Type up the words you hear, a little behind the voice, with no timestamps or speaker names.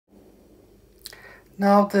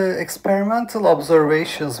Now, the experimental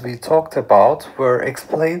observations we talked about were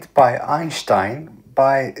explained by Einstein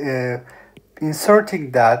by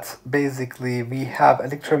inserting that basically we have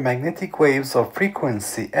electromagnetic waves of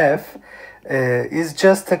frequency f is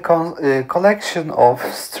just a collection of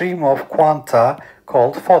stream of quanta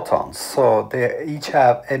called photons. So they each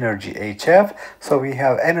have energy hf. So we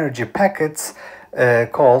have energy packets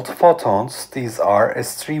called photons. These are a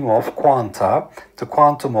stream of quanta. The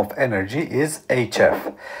quantum of energy is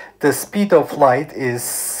hf. The speed of light is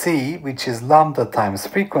c, which is lambda times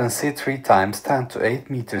frequency, 3 times 10 to 8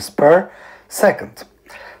 meters per second.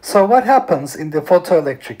 So what happens in the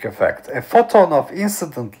photoelectric effect? A photon of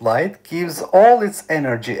incident light gives all its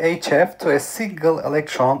energy hf to a single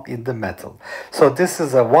electron in the metal. So this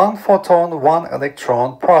is a one photon, one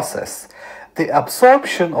electron process. The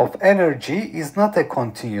absorption of energy is not a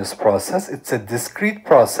continuous process, it's a discrete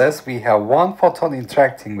process. We have one photon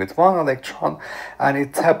interacting with one electron and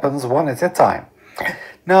it happens one at a time.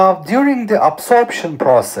 Now, during the absorption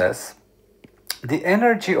process, the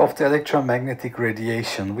energy of the electromagnetic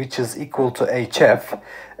radiation, which is equal to hf,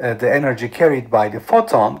 the energy carried by the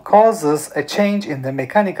photon, causes a change in the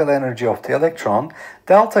mechanical energy of the electron,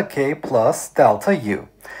 delta k plus delta u.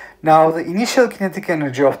 Now, the initial kinetic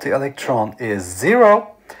energy of the electron is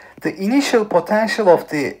 0. The initial potential of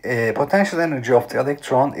the potential energy of the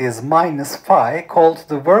electron is minus phi, called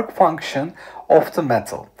the work function of the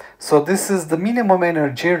metal. So this is the minimum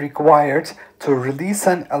energy required to release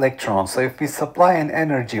an electron. So if we supply an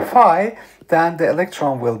energy phi, then the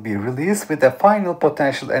electron will be released with a final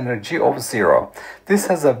potential energy of 0. This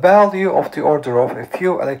has a value of the order of a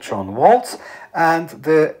few electron volts, and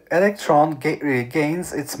the electron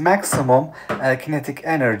gains its maximum kinetic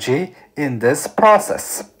energy in this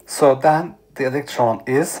process. So then the electron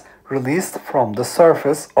is released from the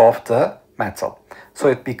surface of the metal. So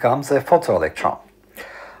it becomes a photoelectron.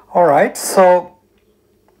 All right, so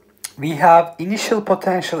we have initial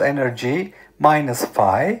potential energy minus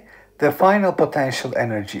phi. The final potential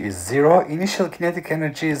energy is 0. Initial kinetic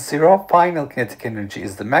energy is 0. Final kinetic energy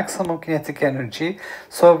is the maximum kinetic energy.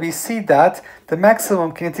 So we see that the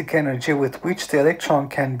maximum kinetic energy with which the electron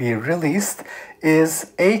can be released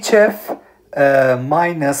is hf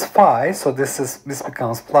minus phi. So this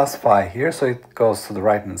becomes plus phi here. So it goes to the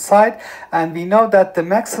right hand side. And we know that the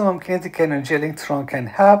maximum kinetic energy electron can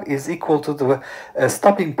have is equal to the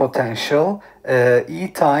stopping potential E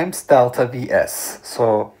times delta Vs.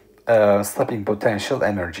 So stopping potential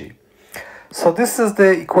energy. So this is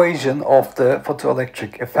the equation of the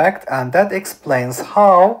photoelectric effect, and that explains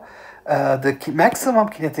how the maximum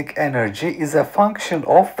kinetic energy is a function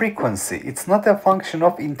of frequency. It's not a function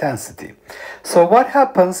of intensity. So what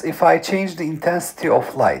happens if I change the intensity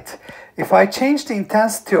of light? If I change the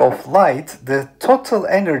intensity of light, the total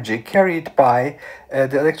energy carried by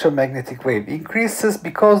the electromagnetic wave increases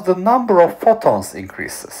because the number of photons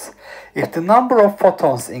increases. If the number of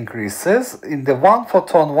photons increases in the one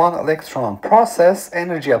photon, one electron process,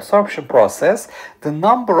 energy absorption process, the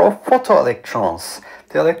number of photoelectrons,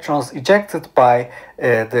 the electrons ejected by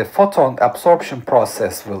the photon absorption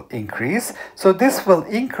process, will increase. So this will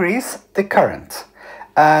increase the current.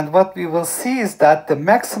 And what we will see is that the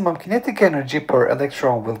maximum kinetic energy per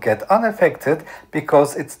electron will get unaffected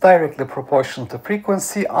because it's directly proportional to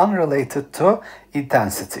frequency, unrelated to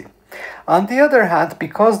intensity. On the other hand,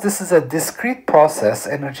 because this is a discrete process,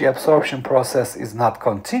 energy absorption process is not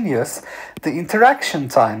continuous, the interaction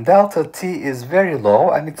time, delta t, is very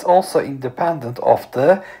low, and it's also independent of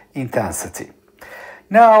the intensity.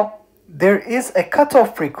 Now, there is a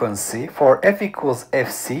cutoff frequency for F equals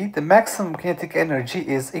Fc. The maximum kinetic energy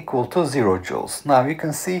is equal to 0 joules. Now, you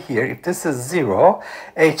can see here, if this is 0,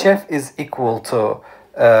 Hf is equal to,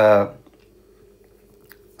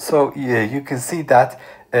 you can see that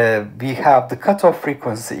we have the cutoff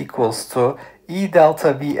frequency equals to E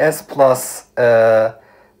delta Vs plus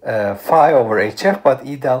phi over Hf, but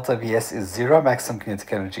E delta Vs is 0, maximum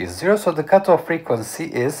kinetic energy is 0. So the cutoff frequency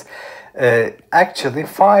is actually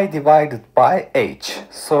phi divided by h.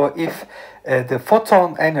 So if the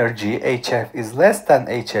photon energy hf is less than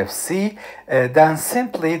hfc, then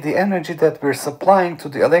simply the energy that we're supplying to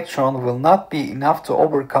the electron will not be enough to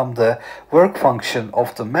overcome the work function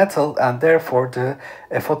of the metal, and therefore the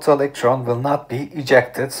photoelectron will not be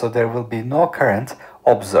ejected, so there will be no current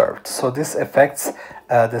observed. So this affects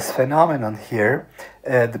this phenomenon here.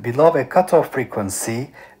 Below a cutoff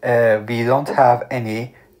frequency, we don't have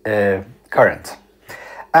any current.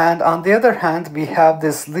 And on the other hand, we have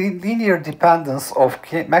this linear dependence of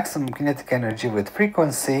maximum kinetic energy with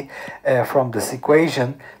frequency from this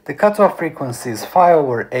equation. The cutoff frequency is phi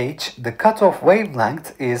over h. The cutoff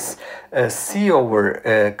wavelength is c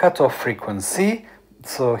over cutoff frequency.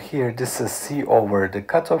 So here this is c over the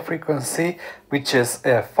cutoff frequency, which is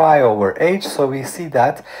phi over h. So we see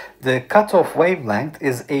that the cutoff wavelength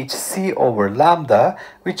is hc over lambda,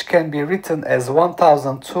 which can be written as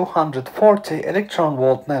 1240 electron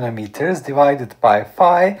volt nanometers divided by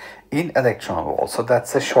phi in electron volts. So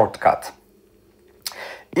that's a shortcut.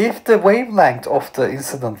 If the wavelength of the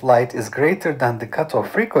incident light is greater than the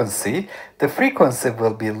cutoff frequency, the frequency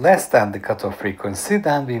will be less than the cutoff frequency,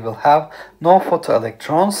 then we will have no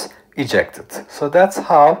photoelectrons ejected. So that's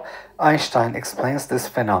how Einstein explains this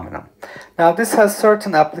phenomenon. Now this has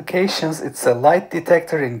certain applications. It's a light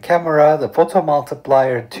detector in camera, the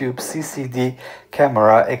photomultiplier tube, CCD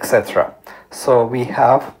camera, etc. So we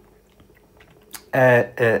have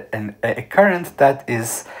a current that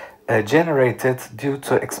is generated due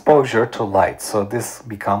to exposure to light. So this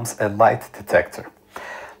becomes a light detector.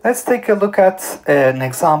 Let's take a look at an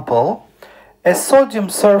example. A sodium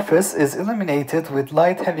surface is illuminated with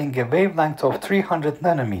light having a wavelength of 300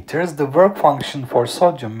 nanometers. The work function for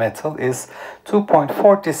sodium metal is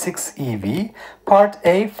 2.46 eV. Part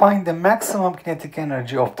A, find the maximum kinetic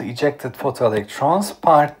energy of the ejected photoelectrons.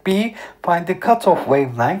 Part B, find the cutoff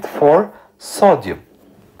wavelength for sodium.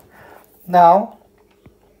 Now,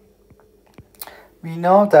 we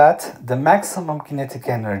know that the maximum kinetic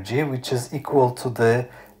energy, which is equal to the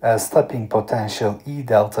stopping potential E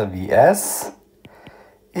delta Vs,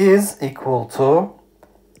 is equal to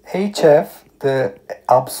HF, the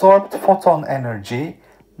absorbed photon energy,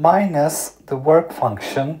 minus the work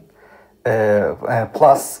function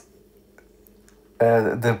plus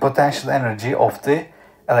the potential energy of the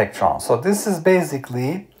electron. So this is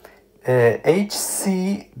basically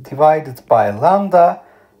Hc divided by lambda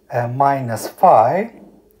minus phi,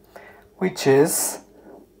 which is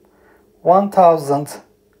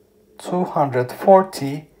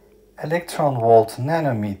 1240 electron volt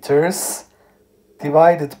nanometers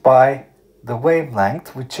divided by the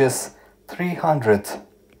wavelength, which is 300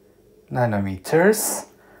 nanometers,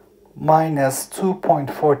 minus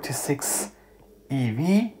 2.46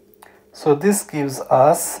 eV. So this gives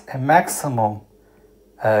us a maximum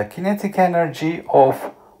kinetic energy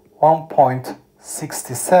of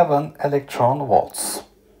 1.67 electron volts.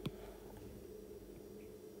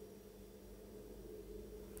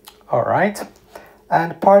 All right.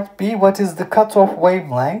 And part B, what is the cutoff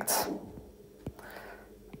wavelength?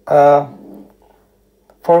 For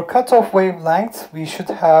cutoff wavelength, we should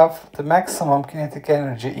have the maximum kinetic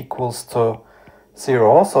energy equals to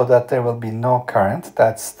 0, so that there will be no current.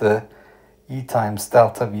 That's the E times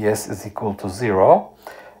delta Vs is equal to 0.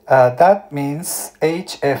 That means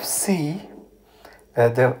HFC,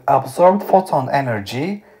 the absorbed photon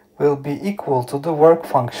energy, will be equal to the work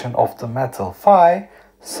function of the metal phi.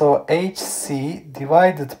 So Hc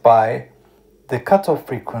divided by the cutoff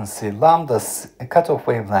frequency lambda, cutoff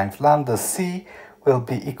wavelength lambda c, will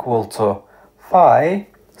be equal to phi.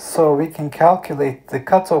 So we can calculate the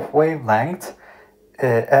cutoff wavelength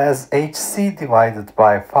as Hc divided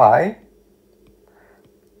by phi,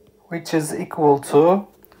 which is equal to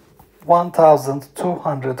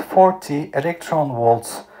 1240 electron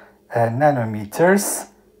volts nanometers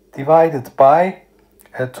divided by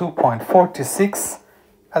 2.46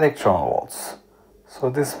 electron volts. So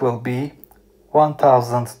this will be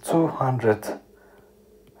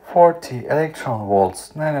 1240 electron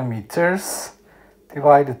volts nanometers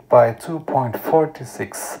divided by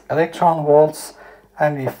 2.46 electron volts,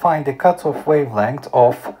 and we find a cutoff wavelength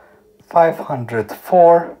of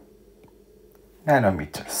 504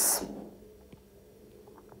 nanometers.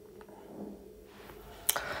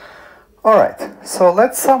 All right, so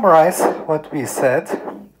let's summarize what we said.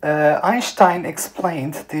 Einstein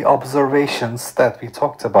explained the observations that we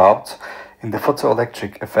talked about in the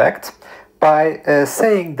photoelectric effect by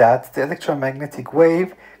saying that the electromagnetic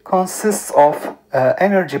wave consists of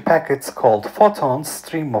energy packets called photons,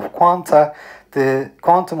 stream of quanta. The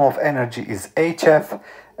quantum of energy is hf,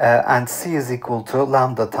 and c is equal to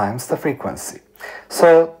lambda times the frequency.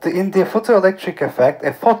 So in the photoelectric effect,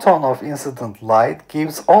 a photon of incident light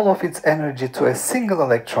gives all of its energy to a single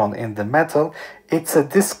electron in the metal It's a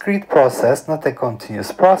discrete process, not a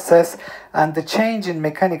continuous process, and the change in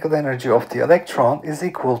mechanical energy of the electron is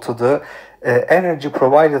equal to the energy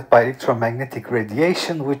provided by electromagnetic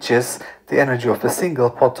radiation, which is the energy of a single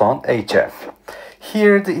photon, hf.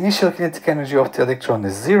 Here, the initial kinetic energy of the electron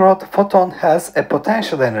is 0. The photon has a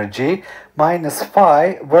potential energy minus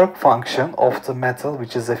phi work function of the metal,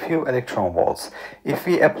 which is a few electron volts. If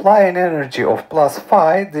we apply an energy of plus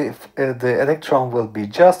phi, the electron will be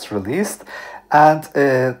just released, and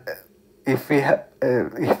if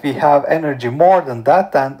we have energy more than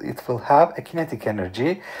that, then it will have a kinetic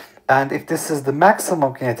energy. And if this is the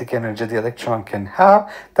maximum kinetic energy the electron can have,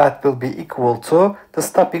 that will be equal to the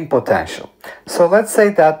stopping potential. So let's say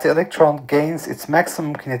that the electron gains its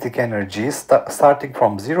maximum kinetic energy starting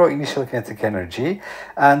from 0 initial kinetic energy,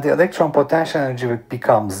 and the electron potential energy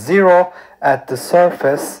becomes 0 at the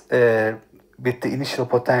surface with the initial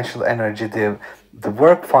potential energy, the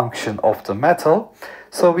work function of the metal.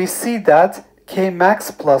 So we see that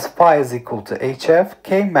Kmax plus phi is equal to hf.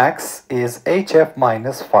 Kmax is hf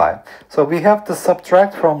minus phi. So we have to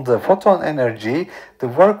subtract from the photon energy the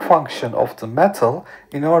work function of the metal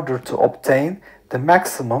in order to obtain the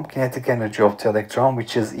maximum kinetic energy of the electron,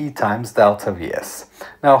 which is E times delta Vs.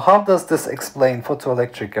 Now, how does this explain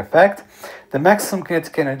photoelectric effect? The maximum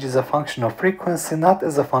kinetic energy is a function of frequency, not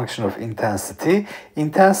as a function of intensity.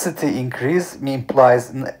 Intensity increase implies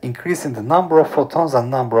an increase in the number of photons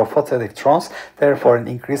and number of photoelectrons, therefore an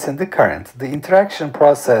increase in the current. The interaction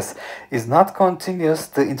process is not continuous,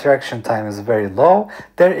 the interaction time is very low.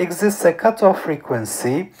 There exists a cutoff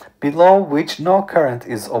frequency below which no current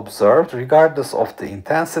is observed regardless of the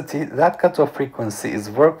intensity. That cutoff frequency is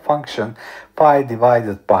work function phi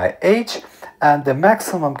divided by h, and the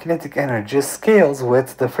maximum kinetic energy scales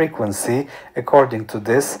with the frequency according to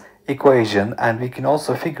this equation, and we can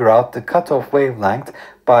also figure out the cutoff wavelength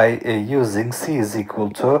by using c is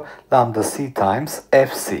equal to lambda c times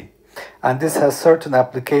fc. And this has certain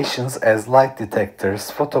applications as light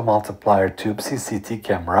detectors, photomultiplier tube, CCT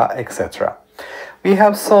camera, etc. We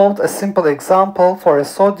have solved a simple example for a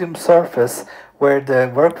sodium surface where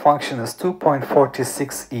the work function is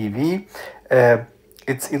 2.46 eV.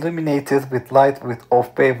 It's illuminated with light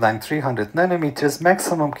of wavelength 300 nanometers.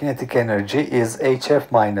 Maximum kinetic energy is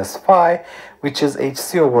hf minus phi, which is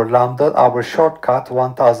hc over lambda. Our shortcut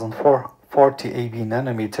 1440 eV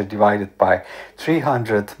nanometer divided by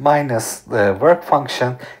 300 minus the work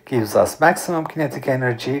function gives us maximum kinetic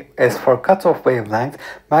energy. As for cutoff wavelength,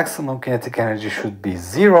 maximum kinetic energy should be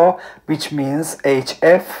 0, which means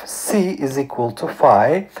hfc is equal to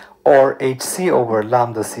phi, or hc over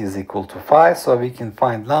lambda c is equal to phi. So we can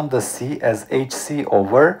find lambda c as hc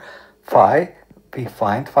over phi. We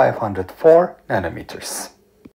find 504 nanometers.